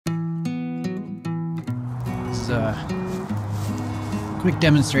is a quick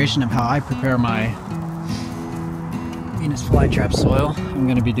demonstration of how I prepare my Venus Flytrap soil. I'm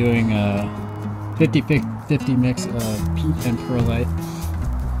going to be doing a 50-50 mix of peat and perlite.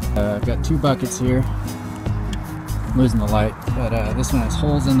 I've got 2 buckets here. I'm losing the light, but this one has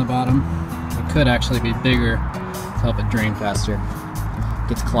holes in the bottom. It could actually be bigger to help it drain faster. It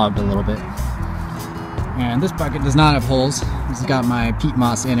gets clogged a little bit. And this bucket does not have holes. This has got my peat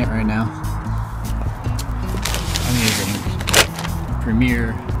moss in it right now. I'm using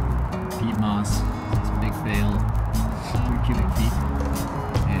Premier peat moss. It's a big bale, 3 cubic feet,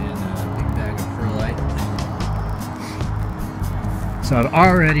 and a big bag of perlite. So I've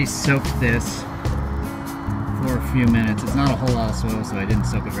already soaked this for a few minutes. It's not a whole lot of soil, so I didn't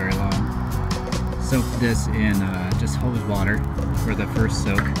soak it very long. Soaked this in just hose water for the first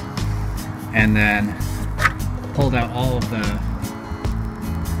soak, and then pulled out all of the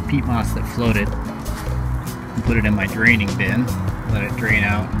peat moss that floated and put it in my draining bin, let it drain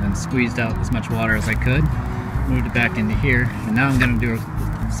out, and then squeezed out as much water as I could, moved it back into here, and now I'm going to do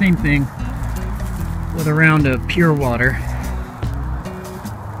the same thing with a round of pure water.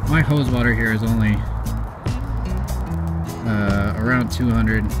 My hose water here is only around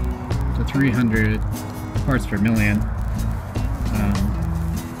 200 to 300 parts per million.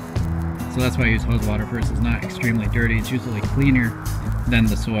 So that's why I use hose water first. It's not extremely dirty. It's usually cleaner than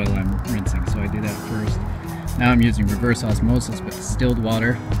the soil I'm rinsing, so I do that first. Now I'm using reverse osmosis with distilled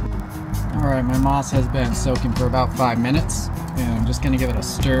water. Alright, my moss has been soaking for about 5 minutes, and I'm just going to give it a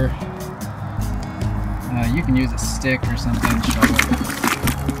stir. You can use a stick or something, shovel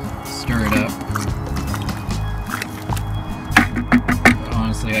it, stir it up. But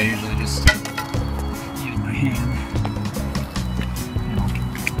honestly, I usually just use my hand.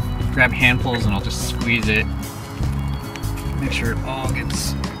 Grab handfuls and I'll just squeeze it. Make sure it all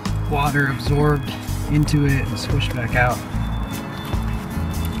gets water absorbed into it and swished back out.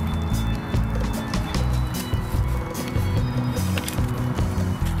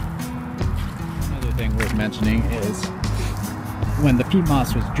 Another thing worth mentioning is when the peat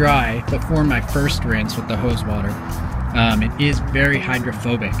moss was dry, before my first rinse with the hose water, it is very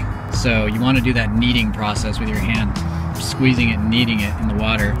hydrophobic. So you want to do that kneading process with your hand, squeezing it and kneading it in the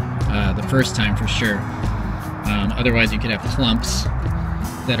water. The first time for sure. Otherwise you could have clumps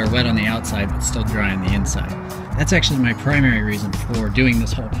that are wet on the outside but still dry on the inside. That's actually my primary reason for doing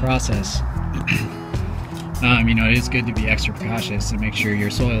this whole process. You know, it is good to be extra precautious and make sure your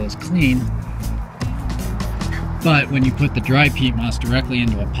soil is clean, but when you put the dry peat moss directly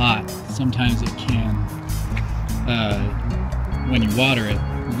into a pot, sometimes it can, when you water it,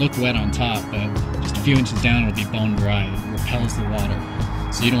 look wet on top, but just a few inches down it'll be bone dry. It repels the water.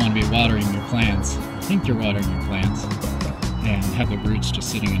 So you don't want to be watering your plants, think you're watering your plants, and have the roots just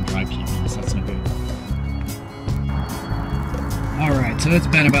sitting in dry peat moss. That's no good. Alright, so it's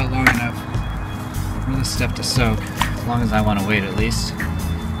been about long enough for this stuff to soak, as long as I want to wait at least.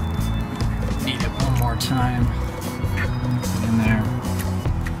 Knead it one more time. Put it in there.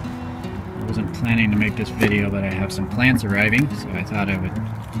 I wasn't planning to make this video, but I have some plants arriving, so I thought I would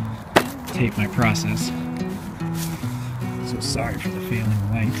tape my process. So sorry for the failing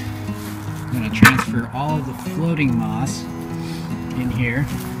light. I'm going to transfer all of the floating moss in here.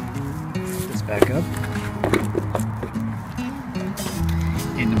 Put this back up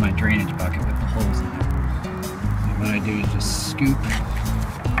into my drainage bucket with the holes in it. And what I do is just scoop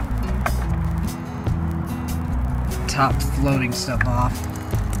the top floating stuff off,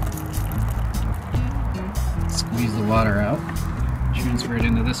 squeeze the water out, transfer it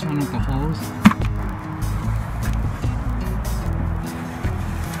into this one with the holes.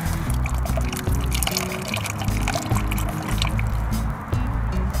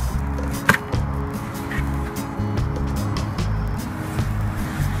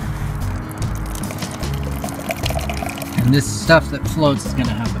 And this stuff that floats is going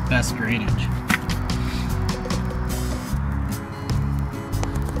to have the best drainage.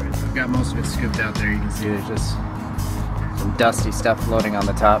 Right, so I've got most of it scooped out there. You can see there's just some dusty stuff floating on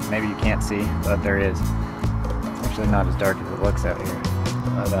the top. Maybe you can't see, but there is. It's actually not as dark as it looks out here.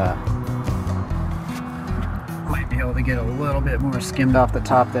 But might be able to get a little bit more skimmed off the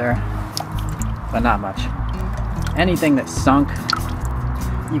top there, but not much. Anything that's sunk,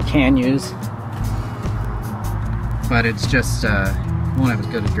 you can use. But it's just won't have as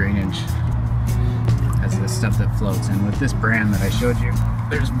good a drainage as the stuff that floats. And with this brand that I showed you,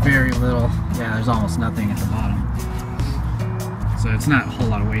 there's very little, yeah, there's almost nothing at the bottom. So it's not a whole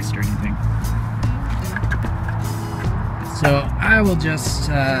lot of waste or anything. So I will just,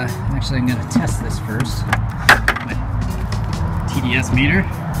 actually I'm going to test this first. My TDS meter.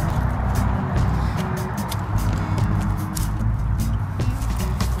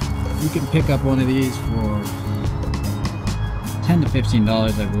 You can pick up one of these for $10 to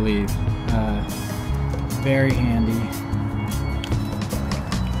 $15, I believe. Very handy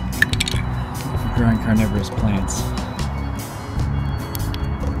for growing carnivorous plants.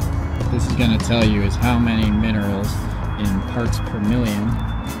 This is going to tell you is how many minerals in parts per million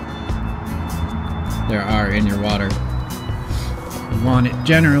there are in your water. You want it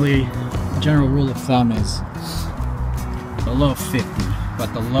generally, general rule of thumb is below 50,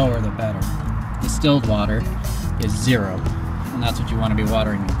 but the lower the better. Distilled water is 0, and that's what you want to be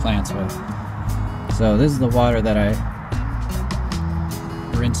watering your plants with. So this is the water that I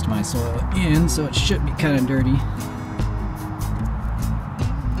rinsed my soil in, so it should be kind of dirty.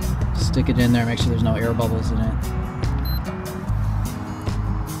 Stick it in there, make sure there's no air bubbles in it.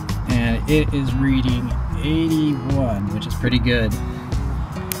 And it is reading 81, which is pretty good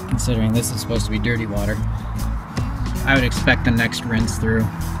considering this is supposed to be dirty water. I would expect the next rinse through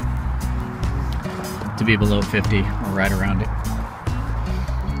to be below 50 or right around it.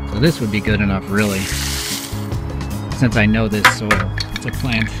 So this would be good enough, really, since I know this soil to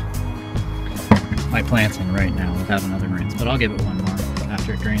plant my plants in right now without another rinse. But I'll give it one more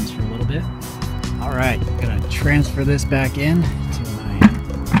after it drains for a little bit. Alright, I'm gonna transfer this back in to my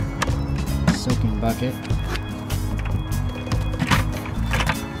soaking bucket.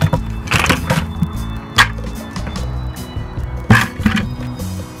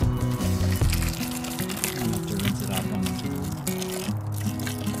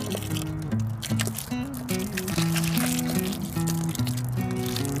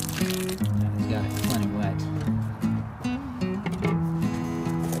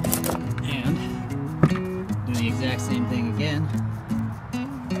 Same thing again.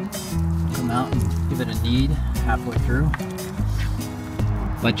 Come out and give it a knead halfway through.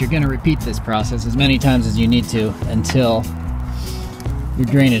 But you're going to repeat this process as many times as you need to until your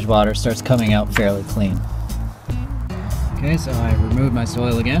drainage water starts coming out fairly clean. Okay, so I removed my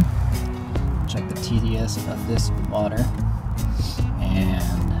soil again. Check the TDS of this water.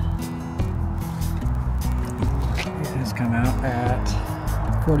 And it has come out at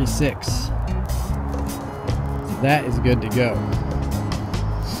 46. That is good to go.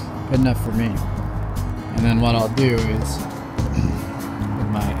 Good enough for me. And then what I'll do is, with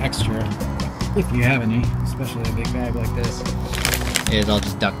my extra, if you have any, especially a big bag like this, is I'll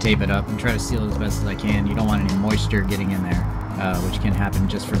just duct tape it up and try to seal it as best as I can. You don't want any moisture getting in there, which can happen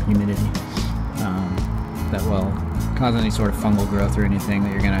just from humidity. That will cause any sort of fungal growth or anything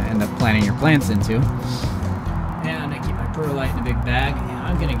that you're going to end up planting your plants into. And I keep my perlite in a big bag, and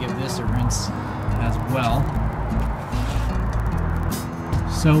I'm going to give this a rinse as well.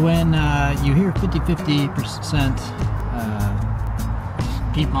 So when you hear 50-50%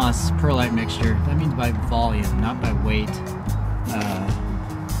 peat moss perlite mixture, that means by volume, not by weight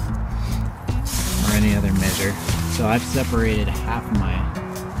or any other measure. So I've separated half of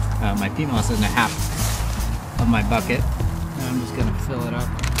my peat moss in half of my bucket, and I'm just going to fill it up.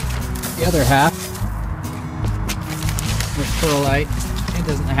 The other half with perlite. It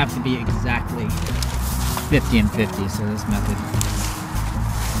doesn't have to be exactly 50 and 50, so this method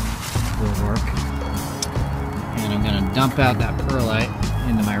will work. And I'm going to dump out that perlite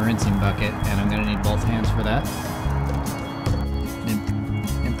into my rinsing bucket, and I'm going to need both hands for that.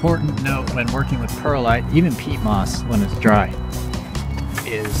 An important note when working with perlite, even peat moss when it's dry,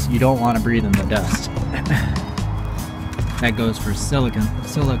 is you don't want to breathe in the dust. That goes for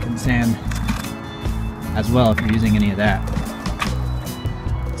silicon sand as well if you're using any of that.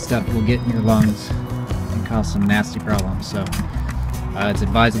 Stuff will get in your lungs and cause some nasty problems. So it's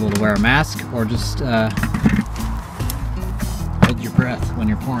advisable to wear a mask or just hold your breath when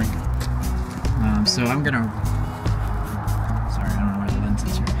you're pouring. So I'm gonna, sorry, I don't know where the lens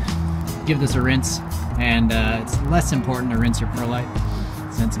is here. Give this a rinse, and it's less important to rinse your perlite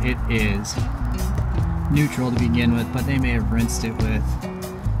since it is neutral to begin with, but they may have rinsed it with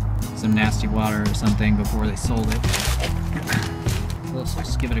some nasty water or something before they sold it. So let's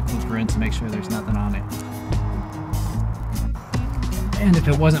just give it a quick rinse and make sure there's nothing on it. And if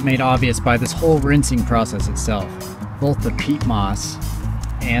it wasn't made obvious by this whole rinsing process itself, both the peat moss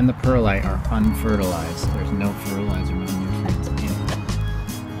and the perlite are unfertilized. There's no fertilizer, no nutrients in it.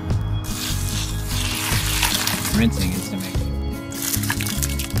 Rinsing is to make it.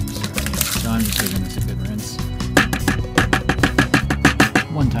 So I'm just giving this a good rinse.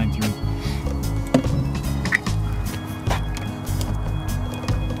 One time through.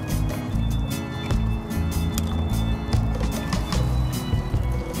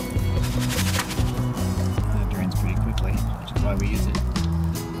 That drains pretty quickly, which is why we use it.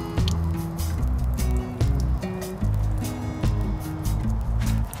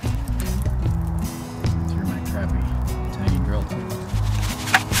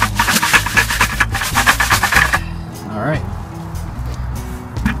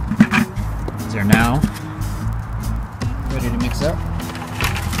 These are now ready to mix up.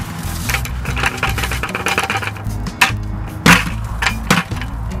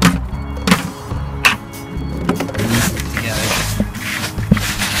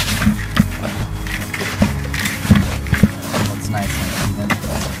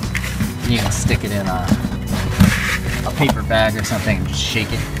 You can stick it in a paper bag or something and just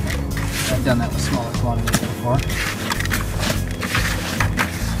shake it. I've done that with smaller quantities before.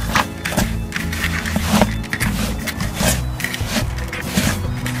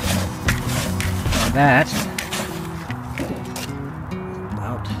 That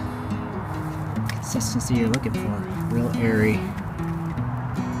about consistency you're looking for. Real airy,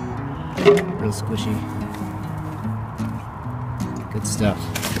 real squishy. Good stuff.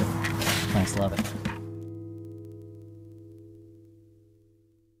 Nice, love it.